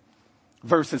fear,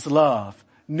 versus love,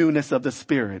 newness of the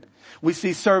Spirit. We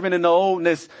see serving in the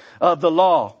oldness of the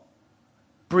law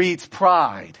breeds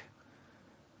pride,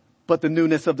 but the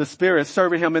newness of the Spirit,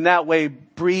 serving Him in that way,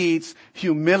 breeds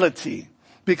humility.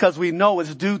 Because we know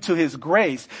it's due to His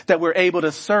grace that we're able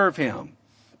to serve Him.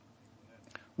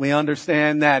 We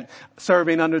understand that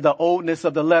serving under the oldness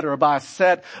of the letter by a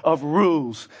set of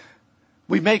rules,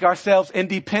 we make ourselves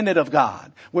independent of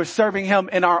God. We're serving Him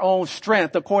in our own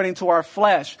strength according to our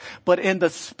flesh. But in the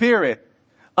Spirit,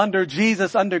 under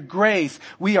Jesus, under grace,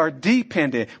 we are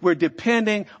dependent. We're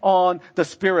depending on the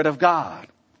Spirit of God.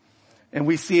 And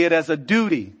we see it as a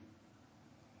duty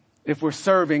if we're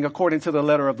serving according to the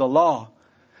letter of the law.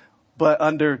 But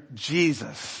under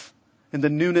Jesus, in the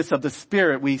newness of the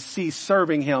Spirit, we see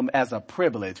serving Him as a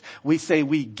privilege. We say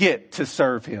we get to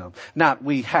serve Him, not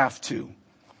we have to.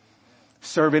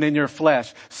 Serving in your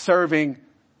flesh, serving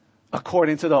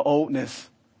according to the oldness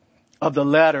of the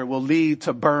letter will lead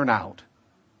to burnout.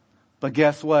 But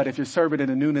guess what? If you're serving in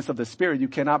the newness of the Spirit, you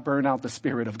cannot burn out the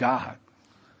Spirit of God.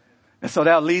 And so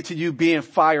that'll lead to you being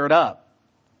fired up.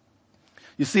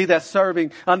 You see that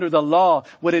serving under the law,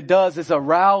 what it does is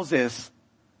arouses,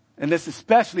 and this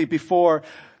especially before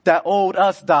that old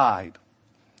us died.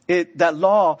 That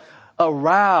law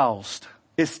aroused,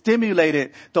 it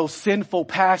stimulated those sinful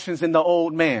passions in the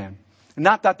old man.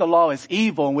 Not that the law is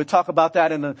evil, and we'll talk about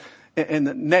that in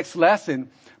the next lesson,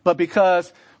 but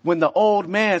because when the old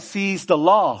man sees the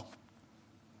law,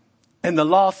 and the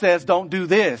law says don't do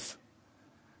this,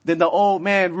 Then the old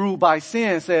man ruled by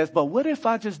sin says, but what if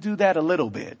I just do that a little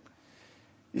bit?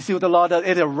 You see what the law does?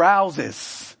 It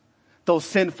arouses those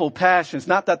sinful passions.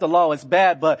 Not that the law is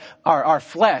bad, but our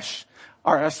flesh,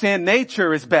 our sin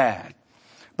nature is bad.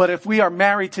 But if we are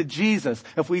married to Jesus,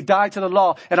 if we die to the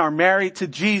law and are married to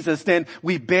Jesus, then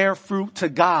we bear fruit to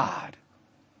God.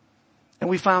 And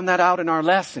we found that out in our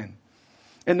lesson.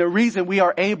 And the reason we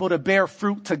are able to bear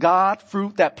fruit to God,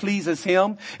 fruit that pleases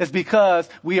Him, is because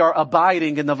we are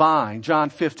abiding in the vine. John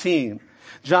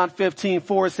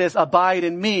 15:4 says, abide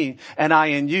in me and I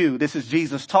in you. This is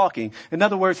Jesus talking. In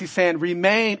other words, He's saying,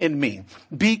 remain in me.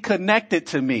 Be connected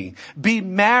to me. Be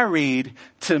married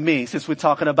to me. Since we're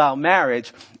talking about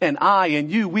marriage, and I and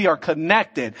you, we are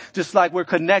connected, just like we're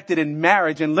connected in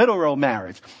marriage, in literal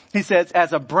marriage. He says,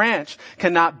 as a branch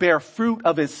cannot bear fruit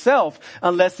of itself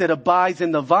unless it abides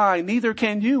in the vine, neither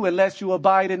can you unless you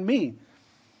abide in me.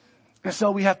 And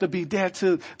so we have to be dead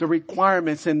to the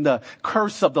requirements and the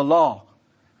curse of the law,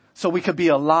 so we could be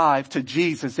alive to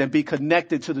Jesus and be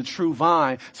connected to the true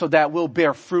vine, so that we'll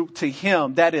bear fruit to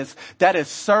Him. That is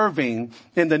serving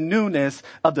in the newness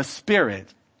of the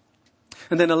Spirit.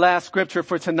 And then the last scripture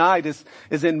for tonight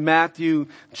is in Matthew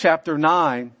chapter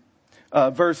 9,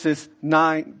 verses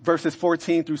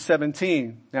 14 through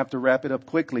 17. I have to wrap it up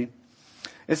quickly.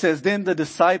 It says, then the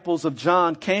disciples of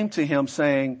John came to Him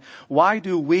saying, why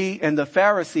do we and the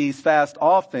Pharisees fast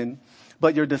often,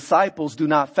 but your disciples do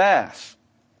not fast?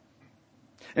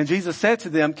 And Jesus said to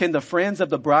them, can the friends of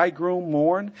the bridegroom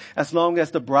mourn as long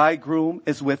as the bridegroom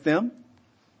is with them?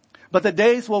 But the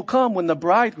days will come when the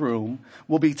bridegroom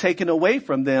will be taken away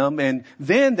from them, and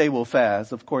then they will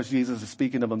fast. Of course, Jesus is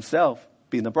speaking of Himself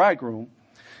being the bridegroom.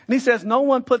 And He says, no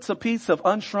one puts a piece of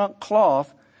unshrunk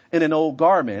cloth in an old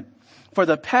garment, for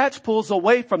the patch pulls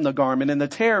away from the garment and the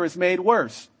tear is made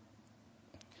worse.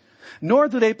 Nor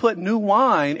do they put new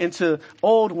wine into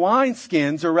old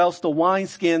wineskins, or else the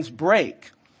wineskins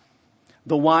break.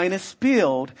 The wine is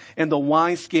spilled and the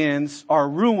wineskins are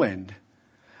ruined.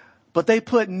 But they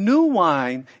put new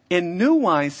wine in new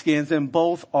wineskins and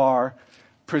both are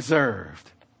preserved.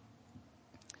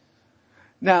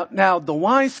 Now the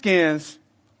wineskins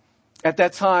at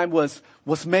that time was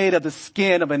made of the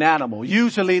skin of an animal,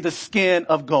 usually the skin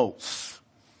of goats.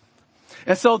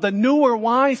 And so the newer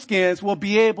wineskins will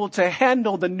be able to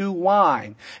handle the new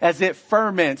wine as it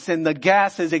ferments and the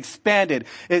gas is expanded.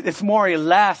 It's more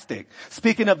elastic.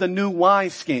 Speaking of the new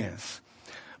wineskins.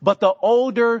 But the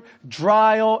older,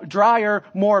 drier,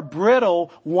 more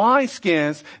brittle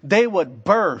wineskins, they would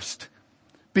burst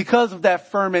because of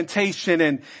that fermentation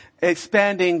and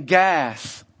expanding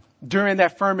gas during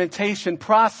that fermentation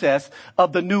process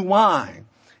of the new wine.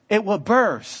 It will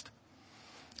burst.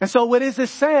 And so what is it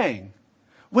saying?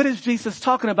 What is Jesus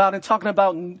talking about in talking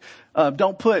about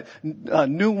don't put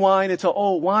new wine into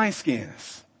old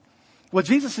wineskins? What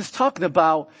Jesus is talking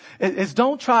about is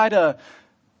don't try to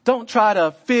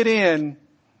fit in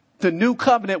the new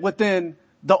covenant within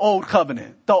the old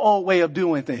covenant, the old way of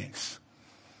doing things.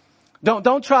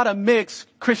 Don't try to mix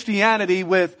Christianity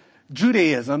with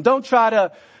Judaism. Don't try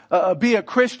to be a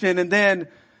Christian and then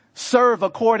serve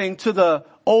according to the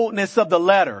oldness of the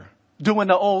letter, doing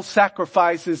the old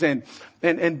sacrifices and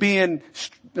being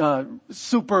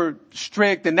super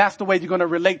strict, and that's the way you're going to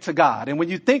relate to God. And when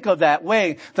you think of that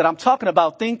way that I'm talking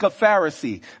about, think of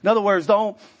Pharisee. In other words,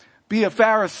 don't be a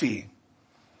Pharisee.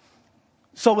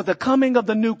 So with the coming of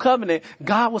the new covenant,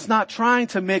 God was not trying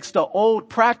to mix the old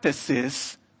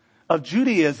practices of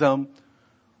Judaism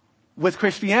with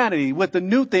Christianity, with the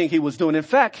new thing He was doing. In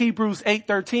fact, Hebrews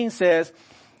 8:13 says,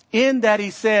 in that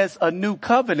He says a new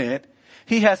covenant,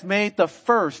 He has made the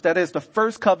first, that is the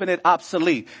first covenant,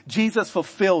 obsolete. Jesus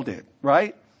fulfilled it,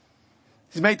 right?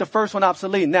 He's made the first one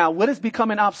obsolete. Now, what is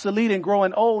becoming obsolete and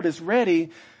growing old is ready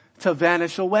to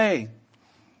vanish away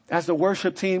as the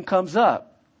worship team comes up.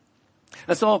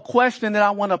 And so a question that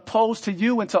I want to pose to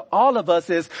you and to all of us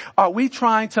is, are we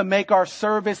trying to make our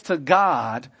service to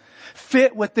God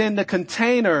fit within the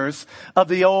containers of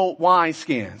the old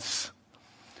wineskins?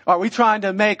 Are we trying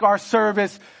to make our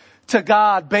service to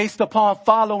God based upon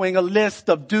following a list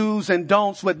of do's and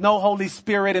don'ts with no Holy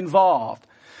Spirit involved?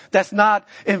 That's not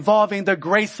involving the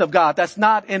grace of God. That's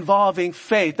not involving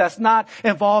faith. That's not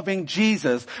involving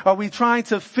Jesus. Are we trying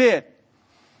to fit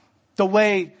the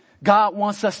way God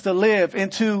wants us to live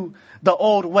into the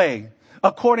old way,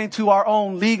 according to our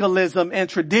own legalism and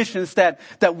traditions that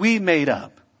we made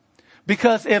up?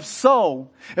 Because if so,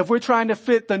 if we're trying to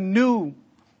fit the new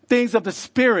things of the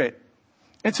Spirit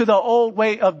into the old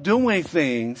way of doing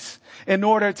things in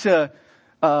order to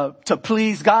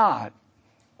please God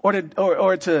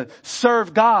or to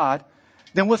serve God,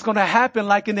 then what's going to happen,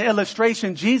 like in the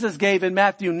illustration Jesus gave in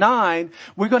Matthew 9,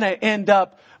 we're going to end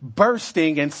up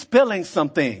bursting and spilling some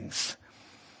things.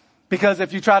 Because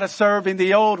if you try to serve in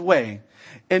the old way,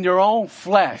 in your own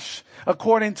flesh,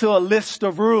 according to a list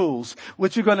of rules,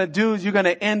 what you're going to do is you're going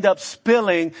to end up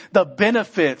spilling the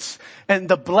benefits and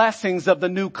the blessings of the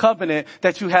new covenant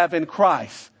that you have in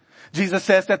Christ. Jesus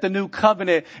says that the new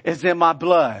covenant is in my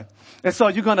blood. And so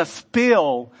you're going to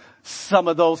spill some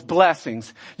of those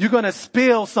blessings. You're going to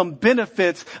spill some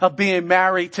benefits of being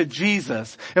married to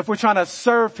Jesus. If we're trying to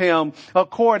serve him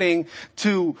according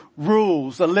to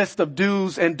rules, a list of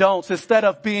do's and don'ts, instead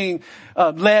of being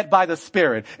led by the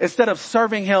Spirit, instead of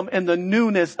serving him in the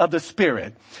newness of the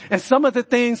Spirit. And some of the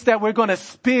things that we're going to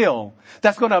spill,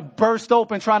 that's going to burst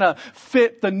open, trying to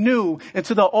fit the new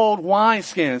into the old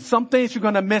wineskin. Some things you're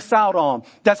going to miss out on,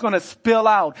 that's going to spill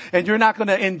out, and you're not going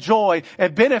to enjoy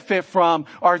and benefit from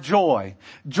our joy.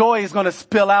 Joy is going to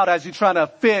spill out as you're trying to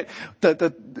fit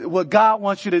what God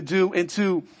wants you to do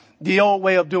into the old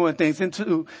way of doing things,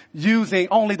 into using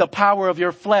only the power of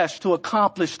your flesh to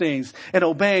accomplish things and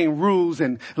obeying rules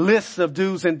and lists of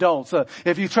do's and don'ts.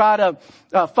 If you try to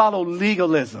follow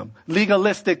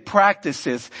legalistic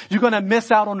practices, you're going to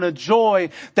miss out on the joy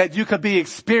that you could be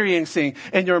experiencing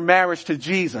in your marriage to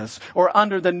Jesus or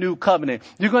under the new covenant.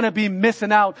 You're going to be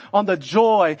missing out on the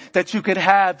joy that you could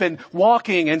have in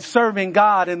walking and serving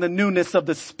God in the newness of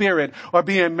the Spirit or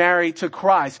being married to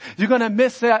Christ. You're going to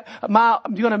miss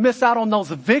out on those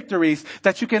victories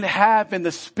that you can have in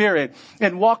the Spirit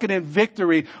and walking in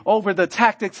victory over the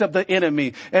tactics of the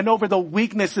enemy and over the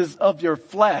weaknesses of your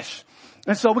flesh.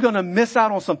 And so we're going to miss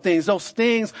out on some things. Those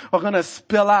things are going to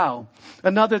spill out.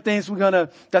 Another thing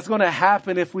that's going to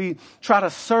happen if we try to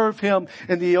serve him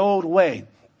in the old way,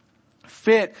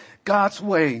 fit God's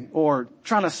way, or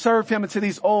trying to serve him into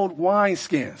these old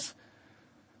wineskins.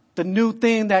 The new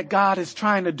thing that God is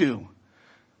trying to do,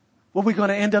 what we're going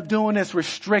to end up doing is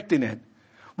restricting it.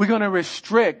 We're going to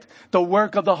restrict the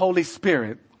work of the Holy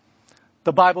Spirit.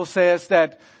 The Bible says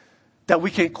that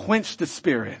we can quench the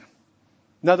Spirit.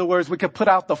 In other words, we can put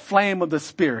out the flame of the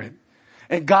Spirit.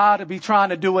 And God will be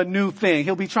trying to do a new thing.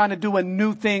 He'll be trying to do a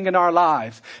new thing in our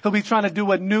lives. He'll be trying to do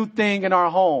a new thing in our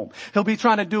home. He'll be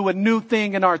trying to do a new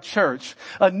thing in our church,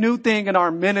 a new thing in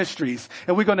our ministries.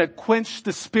 And we're going to quench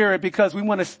the Spirit because we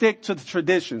want to stick to the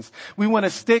traditions. We want to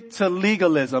stick to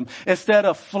legalism instead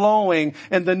of flowing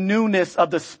in the newness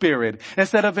of the Spirit,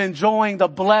 instead of enjoying the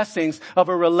blessings of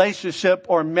a relationship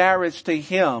or marriage to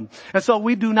him. And so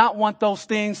we do not want those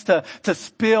things to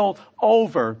spill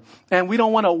over, and we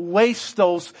don't want to waste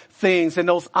those things and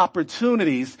those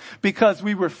opportunities because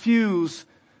we refuse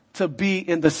to be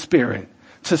in the Spirit,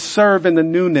 to serve in the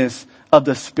newness of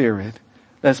the Spirit.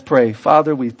 Let's pray.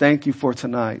 Father, we thank you for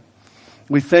tonight.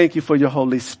 We thank you for your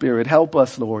Holy Spirit. Help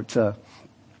us, Lord, to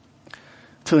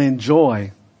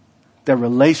enjoy the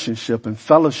relationship and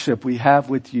fellowship we have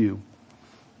with you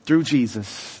through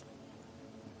Jesus.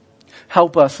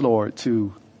 Help us, Lord,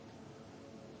 to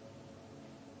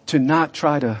not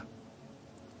try to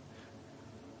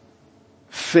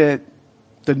fit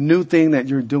the new thing that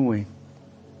you're doing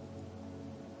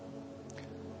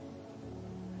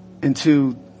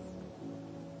into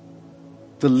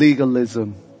the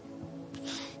legalism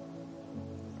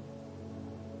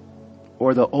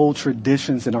or the old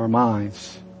traditions in our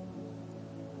minds.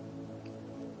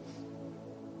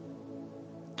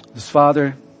 Because,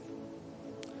 Father,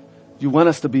 you want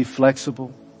us to be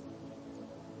flexible.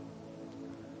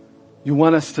 You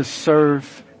want us to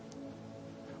serve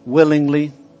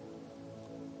willingly.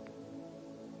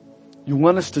 You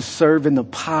want us to serve in the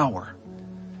power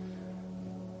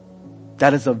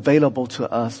that is available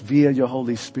to us via your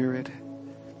Holy Spirit.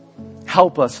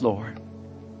 Help us, Lord,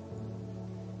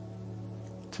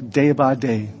 to day by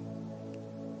day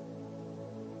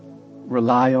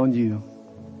rely on you,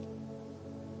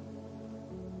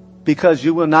 because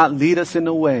you will not lead us in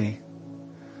a way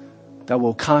that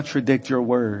will contradict your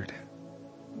word.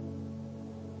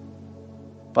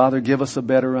 Father, give us a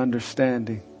better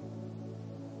understanding.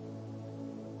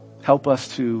 Help us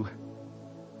to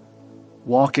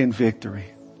walk in victory.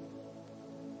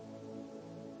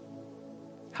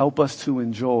 Help us to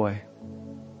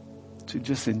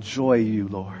just enjoy you,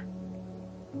 Lord.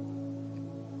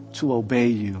 To obey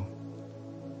you,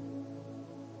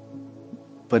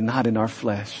 but not in our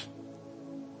flesh,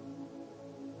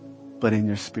 but in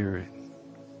your Spirit.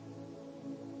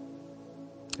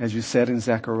 As you said in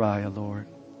Zechariah, Lord,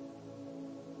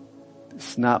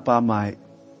 it's not by might,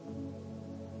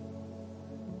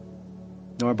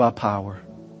 nor by power,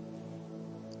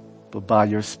 but by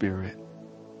your Spirit.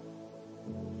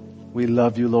 We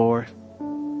love you, Lord.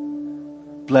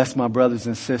 Bless my brothers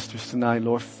and sisters tonight,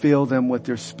 Lord. Fill them with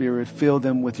your spirit. Fill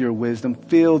them with your wisdom.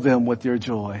 Fill them with your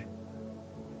joy.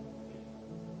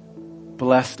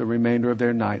 Bless the remainder of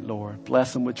their night, Lord.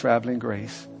 Bless them with traveling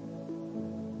grace.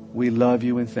 We love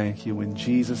you and thank you in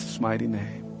Jesus' mighty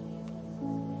name.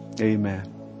 Amen.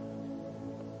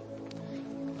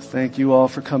 Thank you all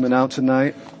for coming out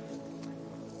tonight.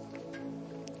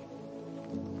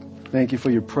 Thank you for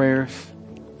your prayers.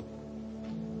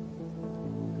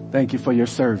 Thank you for your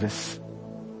service.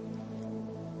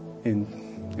 And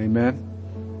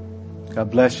amen.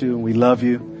 God bless you and we love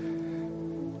you.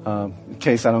 In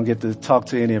case I don't get to talk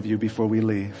to any of you before we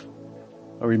leave.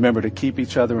 Remember to keep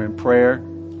each other in prayer.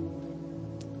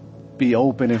 Be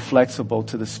open and flexible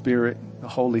to the Spirit, the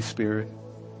Holy Spirit.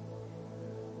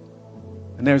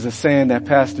 And there's a saying that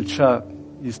Pastor Chuck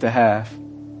used to have.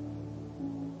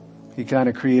 He kind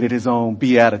of created his own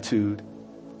beatitude.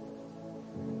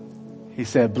 He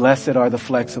said, "Blessed are the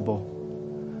flexible,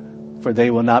 for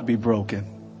they will not be broken."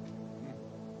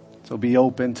 So be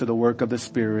open to the work of the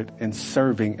Spirit and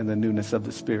serving in the newness of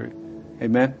the Spirit.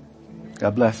 Amen.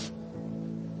 God bless.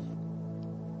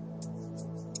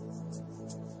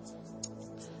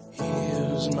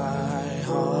 Here's my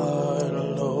heart,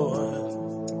 Lord.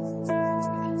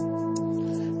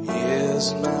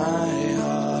 Here's my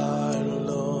heart,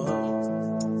 Lord.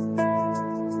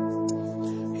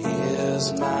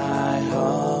 Here's my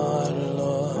heart,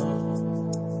 Lord.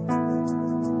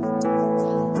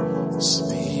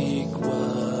 Speak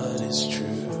what is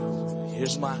true.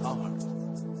 Here's my heart.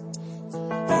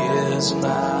 Here's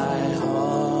my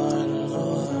heart,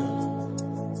 Lord.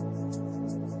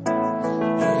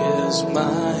 Here's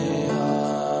my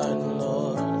heart,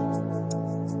 Lord.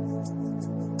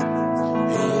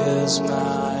 Here's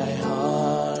my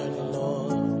heart,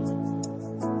 Lord.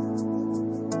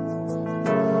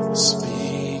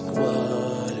 Speak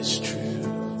what is true.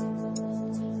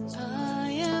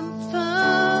 I am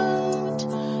found,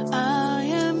 I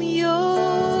am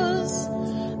yours,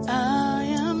 I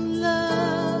am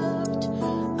loved,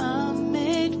 I'm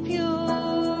made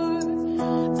pure,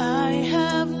 I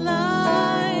have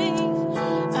life,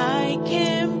 I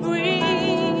can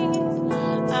breathe,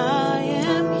 I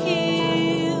am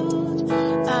healed,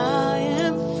 I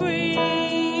am free.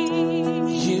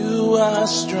 You are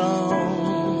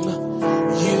strong,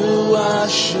 you are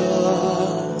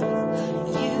sure,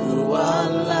 you are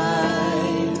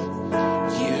life,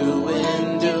 you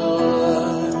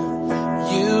endure,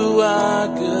 you are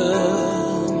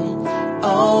good,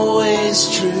 always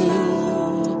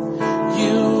true,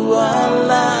 you are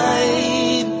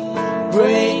light,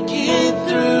 breaking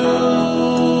through.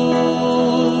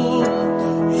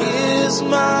 Here's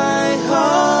my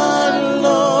heart,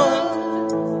 Lord.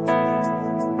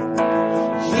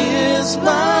 Here's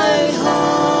my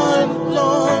heart,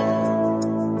 Lord.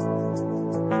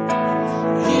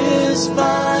 Here's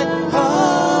my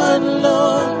heart,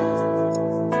 Lord.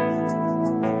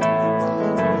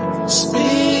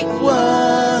 Speak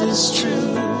what is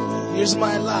true. Here's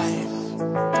my life.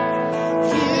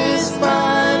 Here's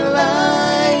my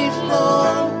life,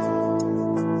 Lord.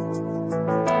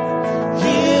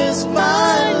 Here's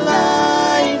my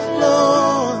life,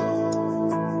 Lord.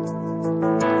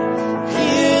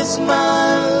 Here's my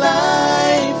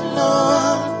life,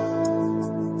 Lord.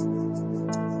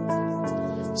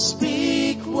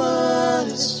 Speak what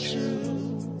is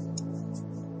true.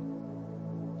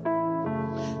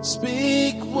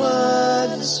 Speak what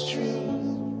is true.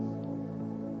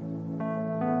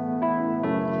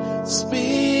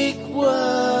 Speak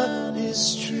what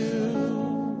is true.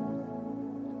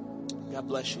 God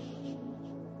bless you.